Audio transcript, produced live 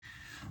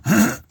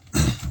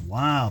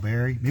while,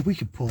 Barry. Maybe we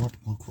could pull up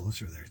a little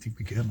closer there. I think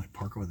we could, like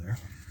park over there.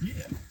 Yeah.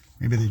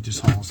 Maybe they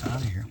just haul us out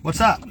of here. What's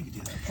up?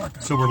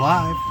 So we're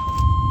live.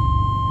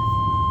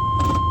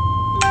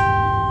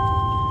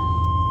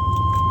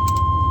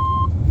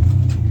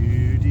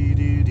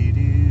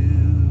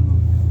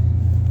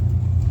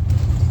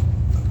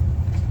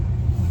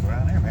 Go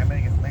around there, man.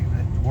 Make it,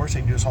 the worst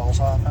they can do is haul us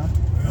off, huh?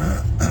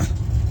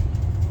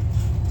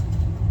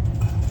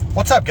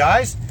 What's up,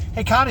 guys?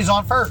 Hey, Connie's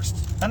on first.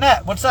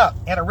 Annette, what's up?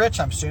 Anna Rich,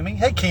 I'm assuming.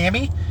 Hey,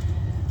 Cammie.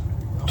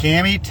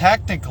 Cammie,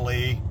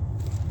 technically,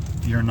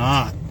 you're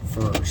not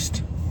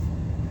first.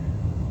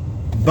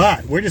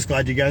 But we're just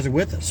glad you guys are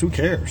with us. Who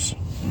cares?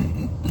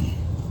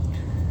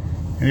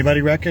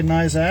 Anybody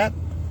recognize that?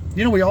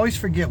 You know, we always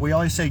forget. We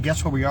always say,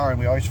 guess where we are, and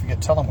we always forget,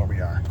 tell them where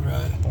we are.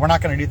 Right. We're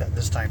not going to do that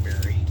this time,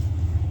 Barry.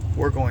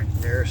 We're going,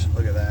 there's,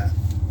 look at that.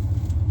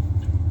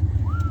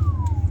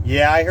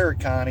 Yeah, I heard,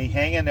 Connie.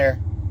 Hang in there.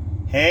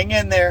 Hang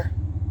in there.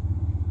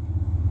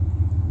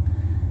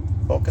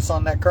 Focus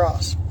on that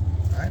cross.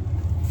 All right.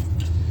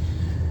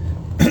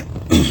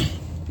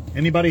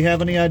 Anybody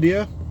have any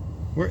idea?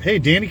 Hey,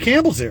 Danny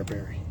Campbell's there,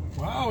 Barry.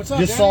 Wow, what's up,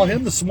 Just Danny? saw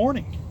him this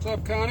morning. What's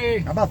up, Connie?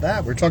 How about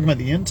that? We're talking about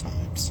the end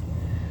times.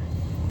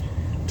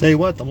 Tell you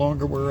what, the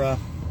longer we're...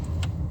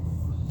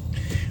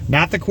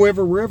 not the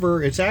Quiver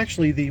River. It's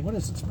actually the... What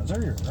is it? It's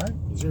Missouri, right?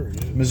 Missouri,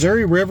 yeah.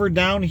 Missouri River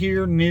down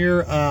here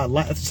near...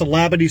 it's the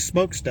Labadee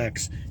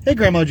Smokestacks. Hey,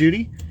 Grandma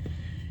Judy.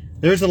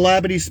 There's the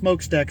Labadee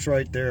Smokestacks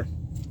right there.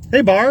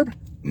 Hey, Barb.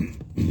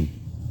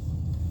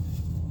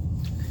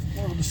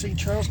 To see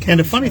Charles. And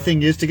the funny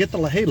thing is to get the...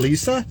 Hey,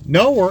 Lisa.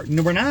 No,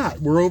 we're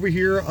not. We're over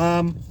here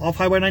off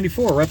Highway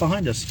 94, right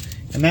behind us.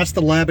 And that's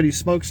the Labadee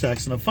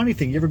Smokestacks. And the funny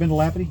thing, you ever been to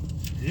Labadee?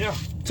 Yeah.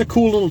 It's a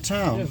cool little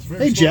town. Yeah, it's a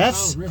very hey, small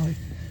Jess. town, really.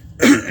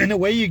 And the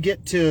way you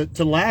get to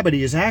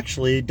Labadee is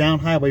actually down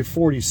Highway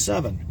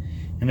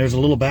 47. And there's a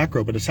little back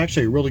road, but it's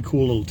actually a really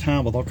cool little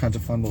town with all kinds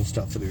of fun little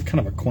stuff to do.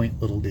 Kind of a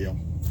quaint little deal.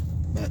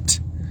 But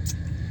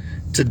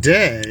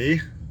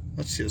today,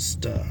 let's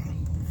just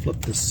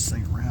flip this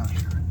thing around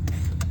here.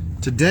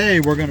 Today,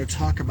 we're going to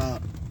talk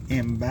about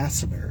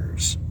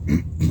ambassadors.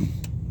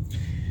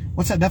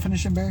 What's that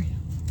definition, Barry?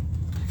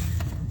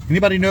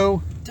 Anybody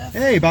know?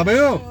 Hey,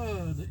 Babu!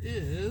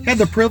 Had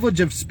the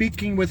privilege of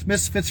speaking with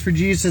Misfits for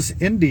Jesus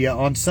India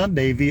on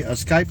Sunday via a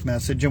Skype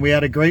message, and we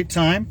had a great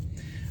time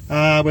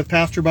with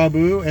Pastor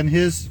Babu and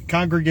his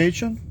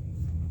congregation.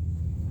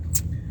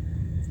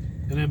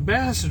 An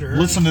ambassador.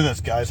 Listen to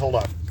this, guys. Hold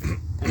on.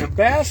 An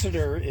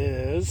ambassador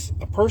is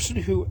a person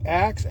who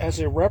acts as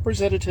a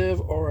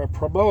representative or a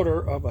promoter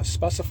of a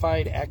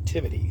specified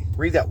activity.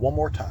 Read that one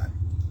more time.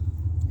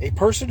 A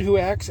person who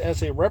acts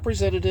as a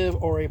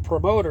representative or a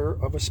promoter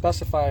of a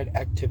specified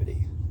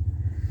activity.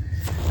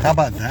 How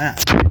about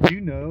that? Did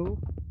you know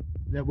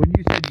that when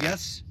you said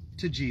yes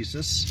to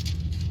Jesus,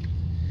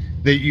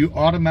 that you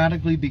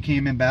automatically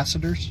became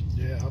ambassadors?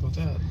 Yeah, how about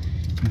that?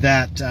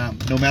 That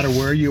no matter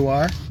where you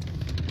are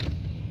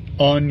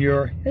on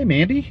your... Hey,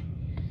 Mandy.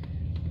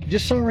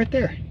 Just saw right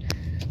there.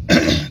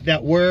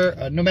 That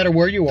no matter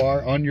where you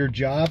are on your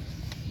job,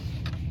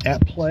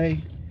 at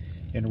play,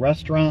 in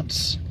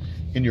restaurants,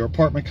 in your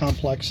apartment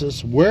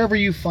complexes, wherever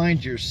you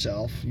find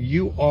yourself,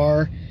 you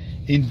are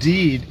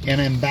indeed an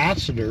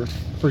ambassador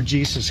for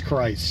Jesus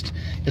Christ.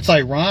 It's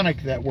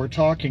ironic that we're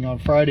talking on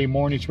Friday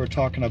mornings, we're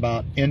talking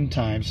about end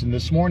times, and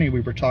this morning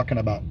we were talking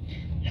about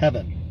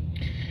heaven.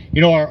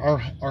 You know,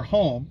 our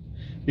home,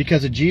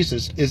 because of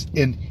Jesus, is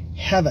in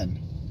heaven,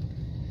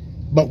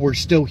 but we're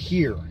still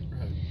here.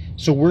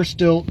 So we're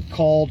still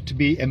called to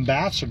be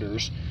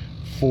ambassadors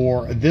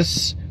for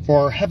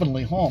our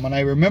heavenly home. And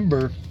I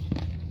remember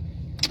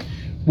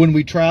when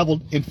we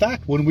traveled, in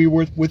fact, when we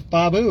were with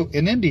Babu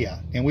in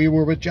India, and we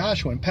were with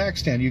Joshua in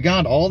Pakistan,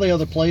 Uganda, all the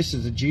other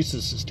places that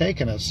Jesus has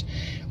taken us,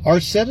 our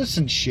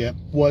citizenship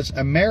was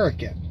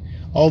American,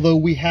 although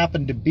we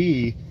happened to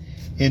be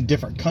in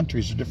different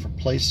countries or different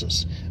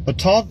places. But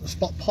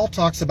Paul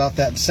talks about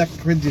that in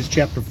 2 Corinthians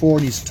chapter 4,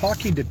 and he's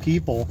talking to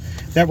people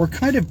that were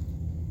kind of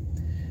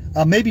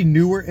maybe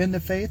newer in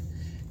the faith,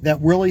 that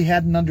really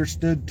hadn't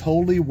understood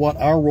totally what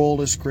our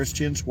role as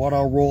Christians, what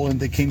our role in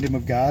the kingdom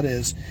of God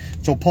is.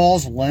 So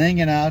Paul's laying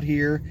it out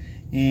here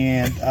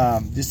and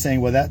just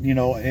saying, well, that, you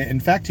know, in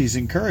fact, he's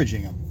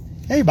encouraging them.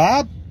 Hey,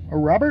 Bob or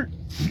Robert.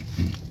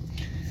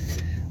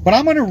 But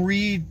I'm going to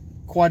read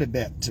quite a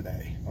bit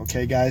today.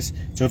 Okay, guys?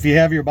 So if you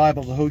have your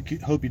Bibles, I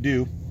hope you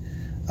do.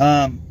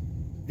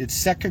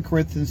 It's 2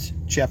 Corinthians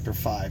chapter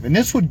 5. And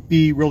this would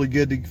be really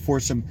good for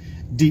some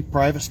deep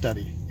private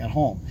study at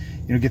home.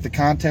 You know, get the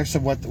context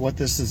of what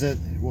this is,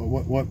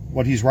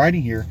 what he's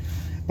writing here.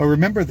 But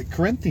remember that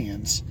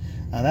Corinthians,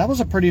 that was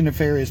a pretty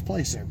nefarious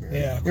place there, Barry.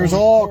 Yeah, there was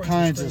all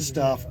kinds of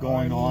stuff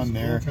going on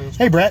there.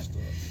 Hey, Brett.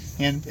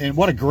 And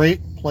what a great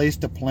place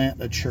to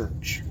plant a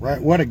church,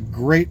 right? What a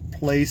great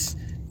place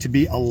to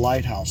be a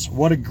lighthouse.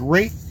 What a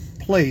great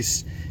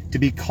place to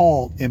be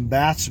called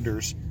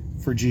ambassadors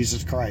for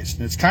Jesus Christ.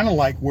 And it's kind of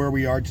like where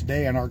we are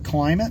today in our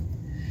climate.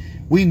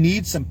 We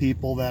need some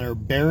people that are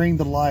bearing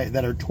the light,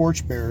 that are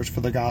torch bearers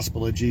for the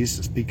gospel of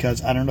Jesus.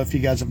 Because I don't know if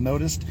you guys have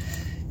noticed,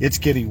 It's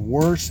getting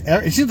worse.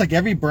 It seems like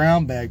every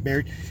brown bag,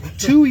 Barry.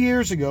 2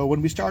 years ago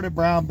when we started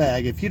Brown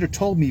Bag, if you'd have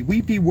told me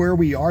we'd be where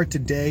we are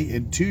today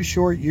in 2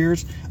 short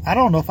years, I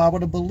don't know if I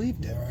would have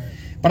believed it. Right.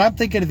 But I'm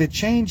thinking if it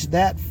changed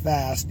that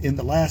fast in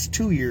the last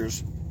 2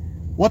 years,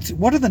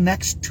 what are the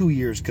next 2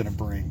 years going to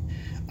bring?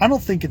 I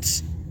don't think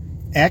it's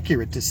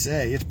accurate to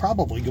say. It's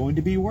probably going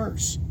to be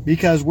worse,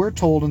 because we're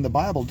told in the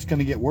Bible it's going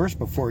to get worse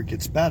before it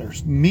gets better.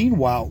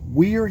 Meanwhile,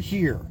 we are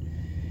here.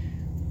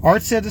 Our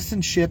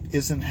citizenship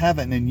is in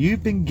heaven, and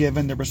you've been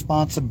given the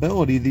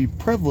responsibility, the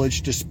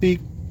privilege to speak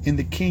in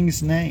the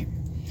King's name,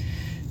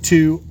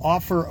 to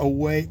offer a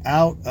way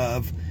out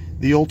of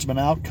the ultimate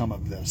outcome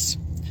of this.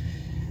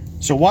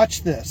 So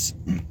watch this.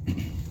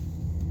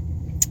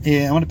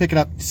 Yeah, I want to pick it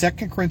up.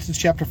 2 Corinthians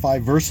chapter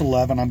 5, verse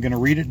 11. I'm going to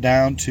read it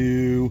down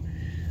to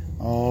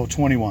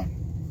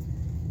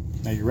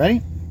 21. Now you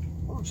ready?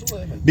 Verse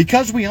 11.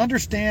 Because we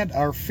understand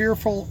our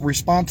fearful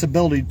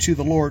responsibility to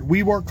the Lord,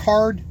 we work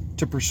hard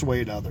to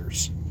persuade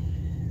others.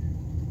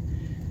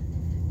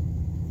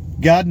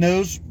 God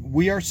knows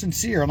we are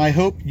sincere, and I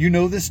hope you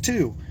know this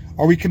too.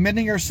 Are we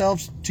commending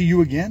ourselves to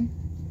you again?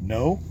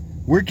 No.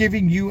 We're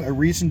giving you a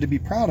reason to be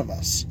proud of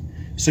us,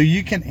 so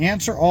you can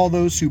answer all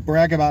those who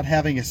brag about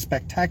having a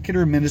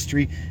spectacular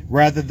ministry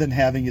rather than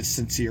having a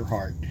sincere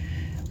heart.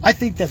 I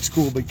think that's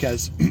cool,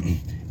 because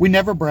we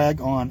never brag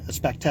on a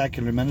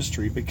spectacular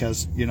ministry,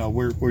 because, you know,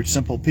 we're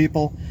simple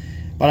people.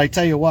 But I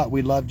tell you what,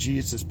 we love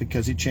Jesus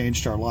because he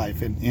changed our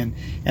life, and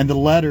the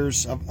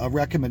letters of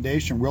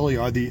recommendation really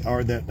are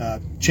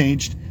that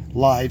changed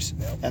lives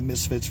at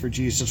Misfits for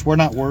Jesus. We're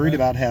not worried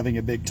about having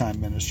a big time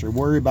ministry.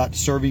 We're worried about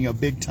serving a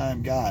big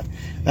time God.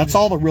 That's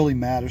all that really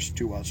matters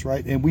to us,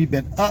 right? And we've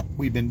been up,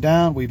 we've been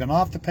down, we've been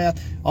off the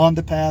path, on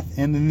the path,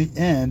 and in the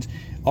end,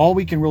 all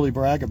we can really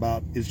brag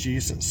about is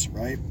Jesus,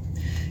 right?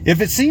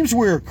 If it seems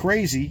we're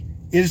crazy,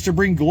 it is to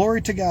bring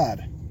glory to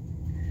God.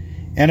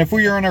 And if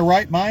we are in our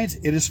right minds,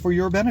 it is for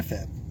your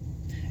benefit.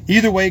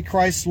 Either way,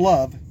 Christ's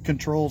love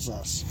controls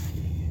us.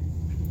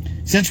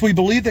 Since we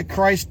believe that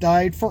Christ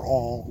died for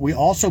all, we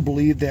also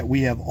believe that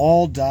we have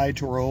all died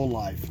to our old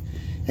life.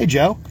 Hey,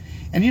 Joe.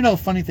 And you know,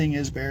 the funny thing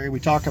is, Barry, we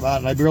talk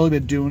about it. I've really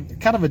been doing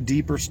kind of a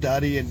deeper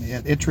study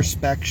and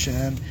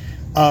introspection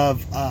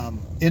of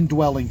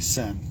indwelling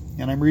sin.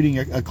 And I'm reading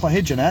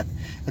hey, Jeanette,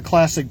 a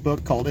classic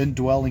book called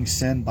Indwelling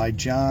Sin by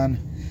John.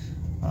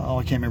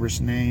 I can't remember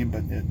his name,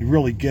 but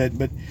really good.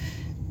 But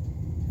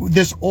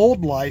this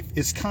old life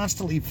is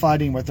constantly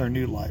fighting with our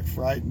new life,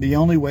 right? The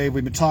only way,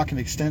 we've been talking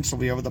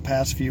extensively over the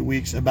past few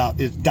weeks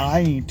about, is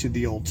dying to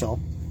the old self,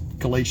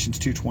 Galatians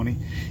 2:20,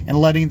 and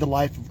letting the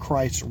life of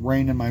Christ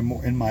reign in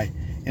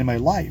my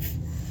life.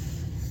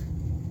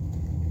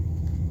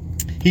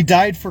 He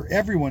died for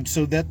everyone,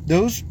 so that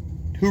those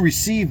who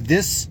receive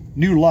this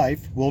new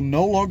life will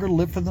no longer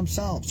live for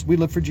themselves. We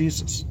live for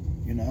Jesus,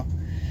 you know.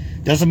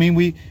 Doesn't mean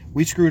we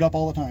screwed up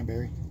all the time,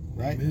 Barry,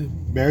 right? Amen.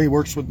 Barry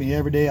works with me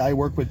every day. I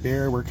work with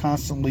Barry. We're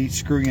constantly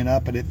screwing it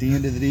up, and at the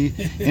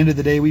end of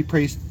the day, we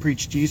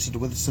preach Jesus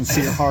with a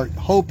sincere heart,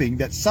 hoping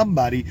that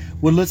somebody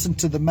would listen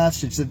to the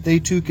message, that they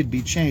too could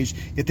be changed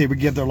if they would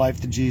give their life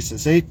to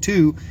Jesus. They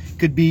too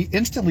could be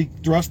instantly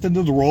thrust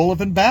into the role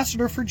of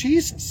ambassador for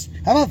Jesus.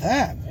 How about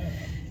that?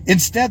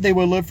 Instead, they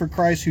will live for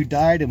Christ, who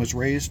died and was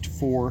raised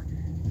for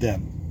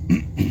them.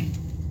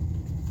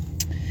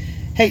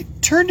 Hey,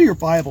 turn to your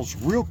Bibles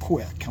real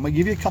quick. I'm going to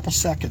give you a couple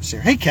seconds here.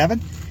 Hey,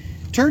 Kevin,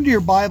 turn to your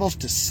Bibles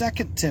to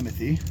 2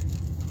 Timothy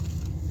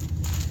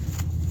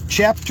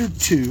chapter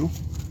 2.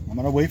 I'm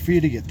going to wait for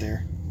you to get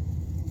there.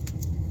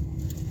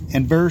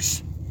 And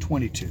verse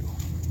 22.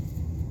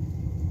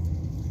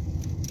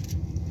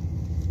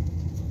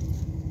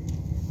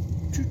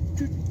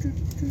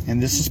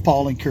 And this is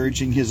Paul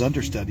encouraging his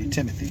understudy,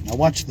 Timothy. Now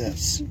watch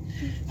this.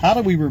 How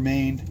do we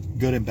remain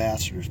good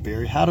ambassadors,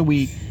 Barry? How do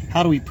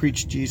we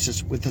preach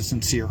Jesus with a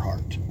sincere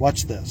heart?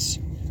 Watch this.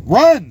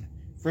 Run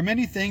from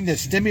anything that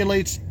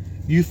stimulates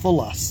youthful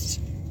lusts.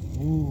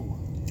 Ooh.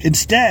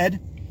 Instead,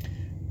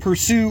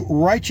 pursue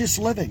righteous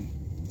living.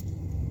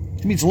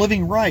 It means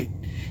living right.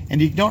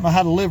 And you don't know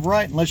how to live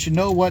right unless you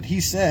know what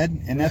he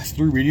said, and that's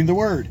through reading the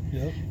Word.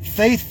 Yep.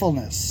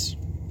 Faithfulness,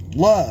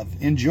 love,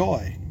 and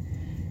joy.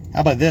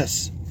 How about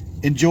this?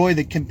 Enjoy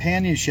the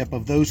companionship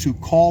of those who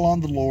call on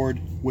the Lord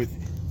with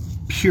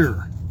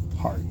pure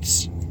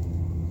hearts.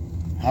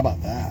 How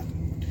about that?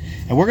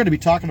 And we're going to be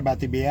talking about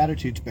the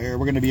Beatitudes, Bear.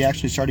 We're going to be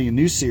actually starting a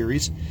new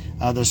series,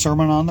 the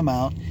Sermon on the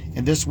Mount.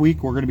 And this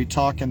week we're going to be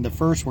talking,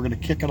 we're going to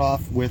kick it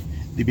off with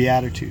the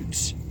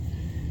Beatitudes.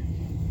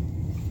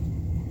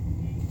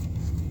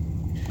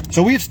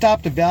 So we have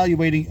stopped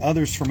evaluating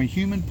others from a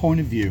human point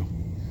of view.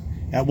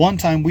 At one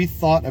time we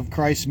thought of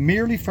Christ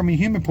merely from a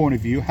human point of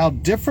view. How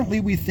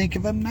differently we think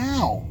of him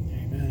now.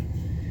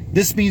 Amen.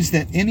 This means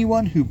that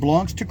anyone who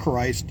belongs to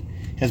Christ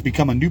has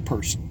become a new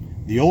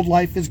person. The old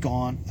life is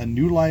gone. A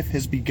new life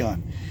has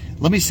begun.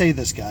 Let me say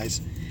this,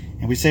 guys,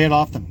 and we say it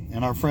often.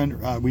 And our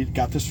friend, we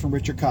got this from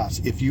Richard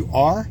Koss. If you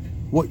are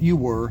what you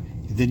were,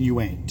 then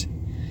you ain't.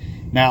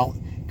 Now,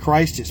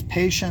 Christ is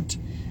patient.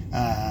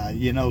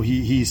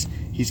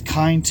 He's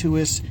kind to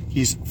us.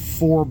 He's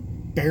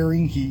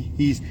bearing,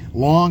 he's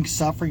long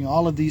suffering,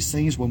 all of these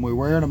things when we're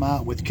wearing them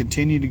out with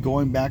continuing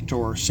going back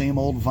to our same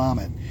old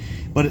vomit.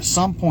 But at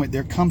some point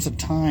there comes a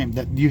time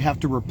that you have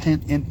to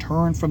repent and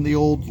turn from the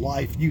old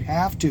life. You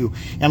have to,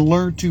 and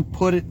learn to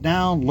put it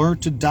down, learn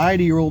to die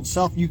to your old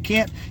self. You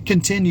can't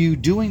continue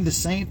doing the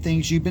same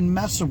things you've been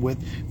messing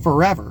with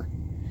forever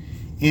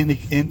and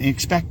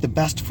expect the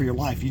best for your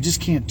life. You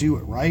just can't do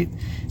it, right?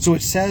 So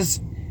it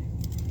says,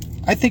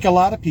 I think a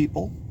lot of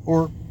people,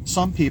 or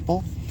some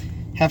people,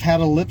 have had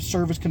a lip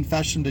service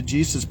confession to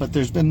Jesus, but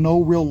there's been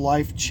no real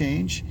life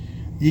change.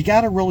 You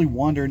got to really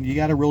wonder, and you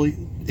got to really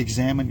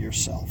examine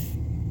yourself.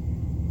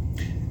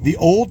 The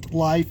old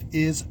life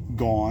is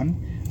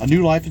gone. A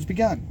new life has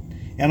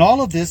begun. And all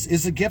of this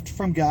is a gift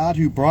from God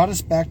who brought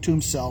us back to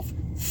himself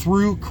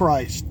through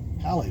Christ.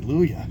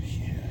 Hallelujah.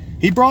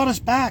 He brought us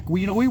back.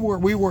 We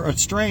were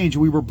estranged.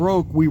 We were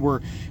broke. We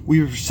were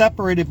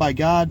separated by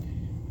God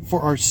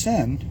from our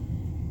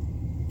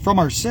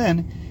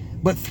sin.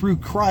 But through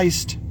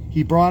Christ,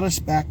 he brought us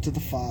back to the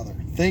Father.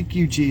 Thank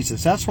you,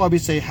 Jesus. That's why we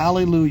say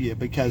hallelujah,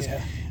 because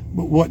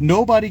what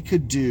nobody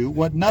could do,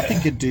 what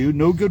nothing could do,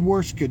 no good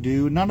works could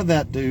do, none of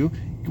that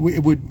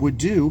would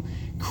do,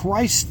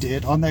 Christ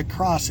did on that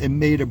cross and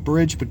made a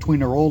bridge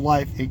between our old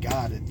life and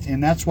God.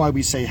 And that's why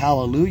we say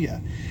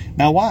hallelujah.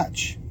 Now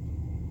watch.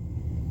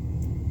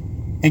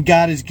 And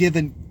God has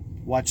given,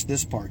 watch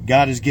this part,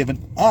 God has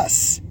given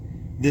us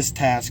this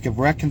task of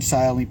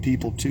reconciling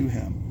people to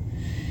him.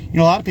 You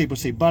know, a lot of people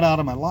say, "But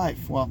out of my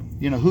life." Well,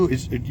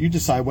 you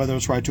decide whether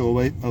it's right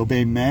to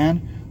obey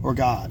man or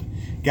God.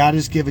 God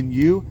has given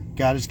you,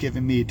 God has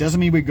given me. It doesn't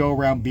mean we go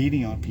around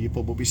beating on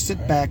people, but we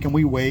sit back and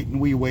we wait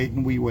and we wait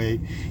and we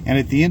wait. And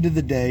at the end of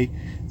the day,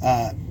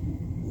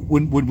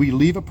 when we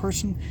leave a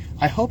person,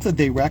 I hope that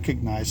they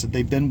recognize that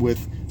they've been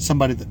with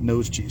somebody that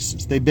knows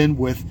Jesus. They've been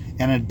with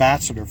an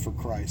ambassador for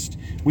Christ.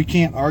 We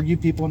can't argue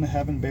people into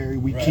heaven, Barry.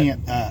 We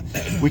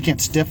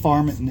can't stiff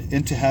arm it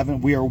into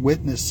heaven. We are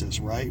witnesses,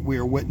 right? We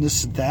are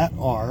witnesses that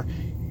are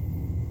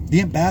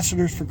the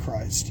ambassadors for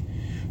Christ.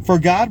 For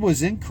God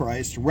was in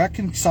Christ,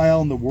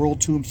 reconciling the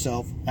world to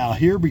himself. Now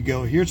here we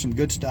go. Here's some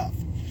good stuff.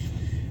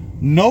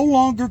 No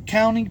longer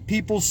counting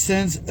people's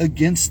sins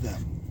against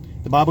them.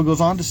 The Bible goes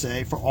on to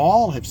say, for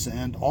all have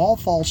sinned, all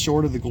fall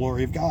short of the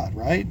glory of God,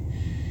 right?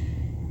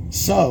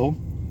 So,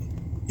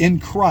 in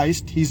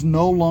Christ, he's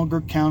no longer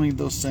counting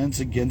those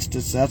sins against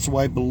us. That's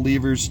why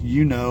believers,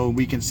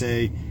 we can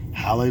say,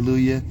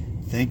 hallelujah,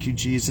 thank you,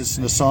 Jesus.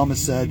 And the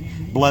psalmist said,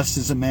 blessed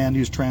is a man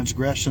whose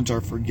transgressions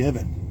are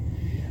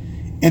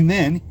forgiven. And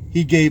then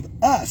he gave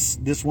us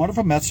this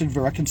wonderful message of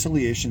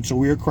reconciliation, so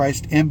we are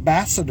Christ's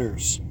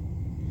ambassadors.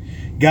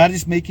 God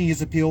is making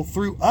his appeal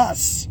through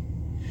us.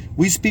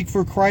 We speak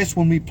for Christ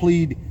when we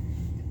plead,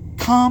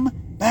 come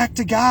back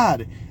to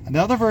God.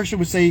 Another version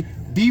would say,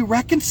 be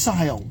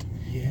reconciled.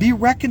 Yeah. Be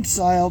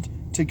reconciled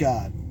to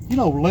God.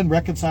 Lynn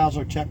reconciles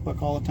our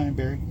checkbook all the time,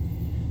 Barry.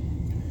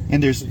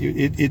 And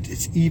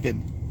it's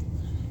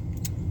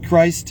even.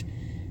 Christ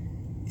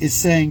is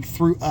saying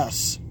through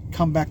us,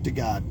 come back to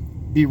God.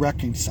 Be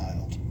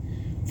reconciled.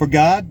 For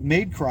God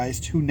made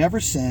Christ, who never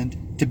sinned,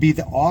 to be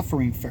the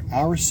offering for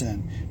our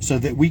sin, so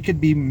that we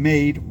could be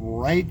made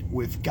right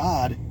with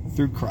God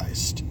through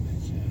Christ.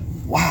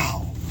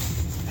 Wow.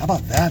 How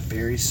about that,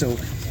 Barry? So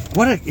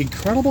what an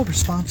incredible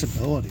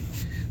responsibility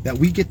that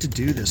we get to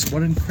do this.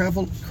 What an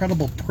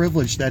incredible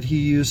privilege that he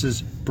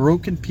uses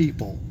broken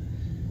people.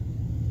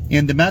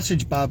 And the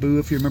message, Babu,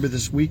 if you remember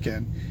this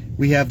weekend,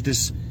 we have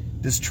this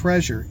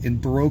treasure in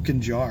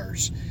broken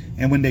jars.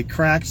 And when they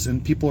cracks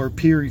and people are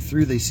peering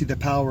through, they see the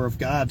power of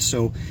God.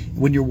 So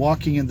when you're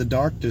walking in the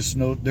darkness,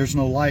 there's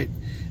no light.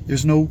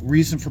 There's no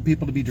reason for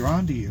people to be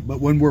drawn to you. But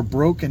when we're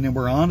broken and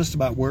we're honest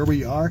about where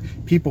we are,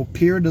 people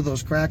peer into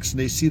those cracks and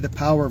they see the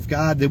power of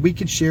God, that we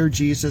can share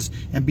Jesus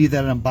and be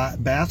that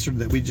ambassador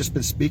that we've just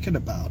been speaking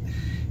about.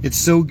 It's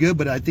so good,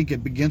 but I think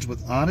it begins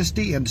with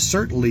honesty and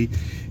certainly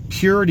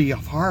purity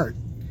of heart.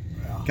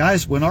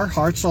 Guys, when our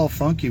heart's all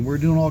funky, we're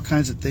doing all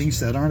kinds of things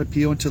that aren't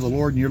appealing to the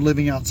Lord, and you're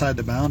living outside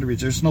the boundaries,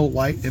 there's no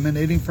light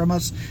emanating from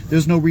us.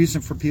 There's no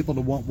reason for people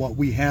to want what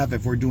we have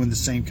if we're doing the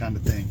same kind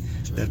of thing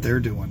that they're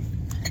doing.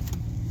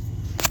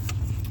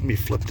 Let me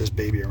flip this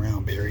baby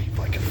around, Barry, if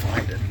I can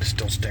find it. It's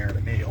still staring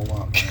at me. Hold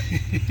on.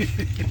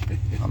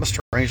 I'm a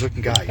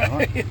strange-looking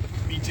guy,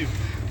 Me too.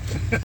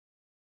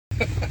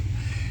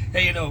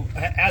 Hey,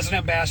 as an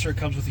ambassador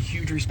comes with a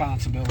huge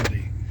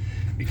responsibility,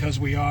 because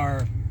we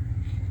are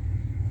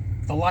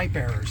the light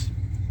bearers,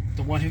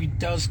 the one who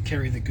does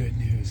carry the good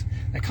news.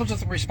 That comes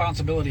with the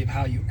responsibility of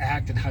how you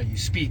act and how you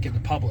speak in the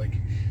public.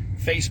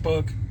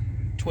 Facebook,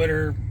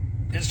 Twitter,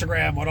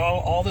 Instagram,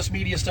 all this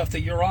media stuff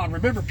that you're on.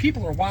 Remember,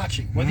 people are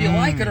watching. Whether you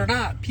like it or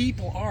not,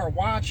 people are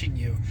watching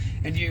you.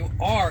 And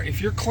if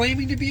you're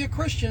claiming to be a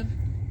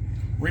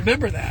Christian,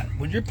 remember that.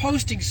 When you're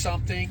posting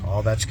something,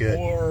 that's good,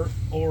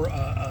 or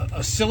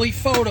a silly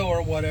photo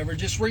or whatever,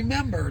 just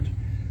remember,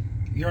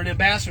 you're an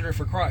ambassador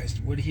for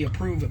Christ. Would he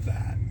approve of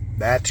that?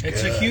 That's good.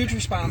 It's a huge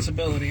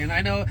responsibility, and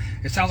I know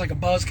it sounds like a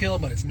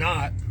buzzkill, but it's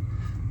not.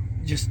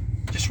 Just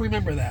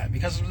remember that,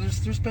 because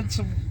there's been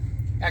some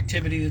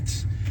activity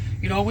that's,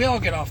 you know, we all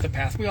get off the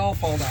path. We all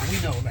fall down. We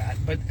know that.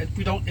 But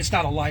we don't, it's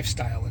not a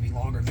lifestyle any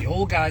longer. The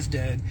old guy's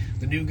dead.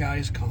 The new guy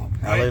has come.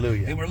 Right?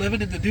 Hallelujah. And we're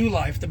living in the new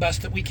life the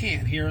best that we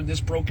can here in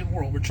this broken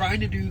world. We're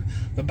trying to do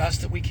the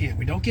best that we can.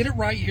 We don't get it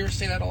right. You hear us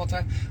say that all the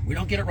time. We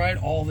don't get it right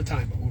all the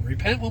time. But we'll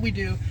repent when we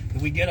do,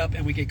 and we get up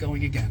and we get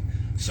going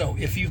again. So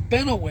if you've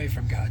been away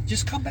from God,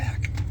 just come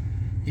back.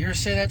 You hear us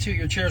say that too.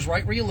 Your chair's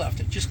right where you left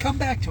it. Just come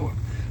back to Him.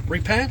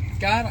 Repent.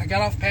 God, I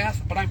got off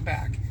path, but I'm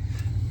back.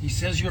 He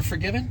says you're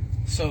forgiven.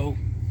 So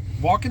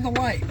walk in the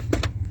light.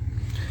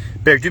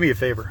 Bear, do me a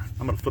favor.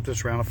 I'm going to flip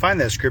this around. I'll find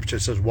that scripture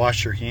that says,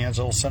 wash your hands,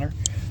 little sinner.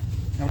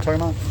 You know what I'm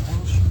talking about?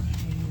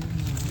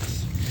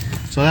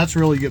 So that's a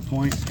really good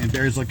point. And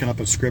Bear's looking up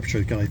a scripture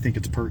because I think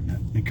it's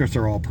pertinent. Because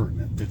they're all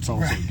pertinent. It's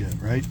also Right.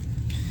 good, right?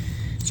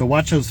 So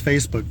watch those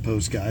Facebook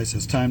posts, guys,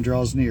 as time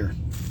draws near.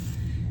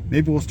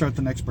 Maybe we'll start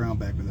the next Brown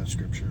Bag with that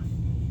scripture.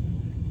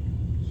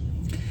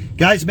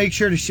 Guys, make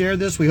sure to share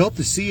this. We hope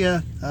to see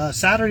you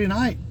Saturday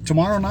night,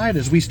 tomorrow night,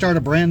 as we start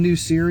a brand new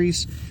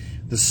series,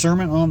 the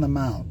Sermon on the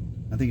Mount.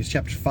 I think it's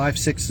chapters 5,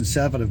 6, and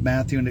 7 of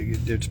Matthew, and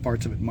there's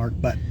parts of it marked.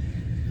 But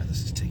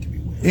This is taking me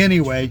way.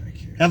 anyway,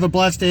 have a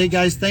blessed day,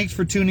 guys. Thanks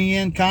for tuning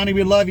in. Connie,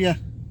 we love you.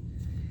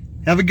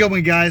 Have a good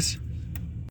one, guys.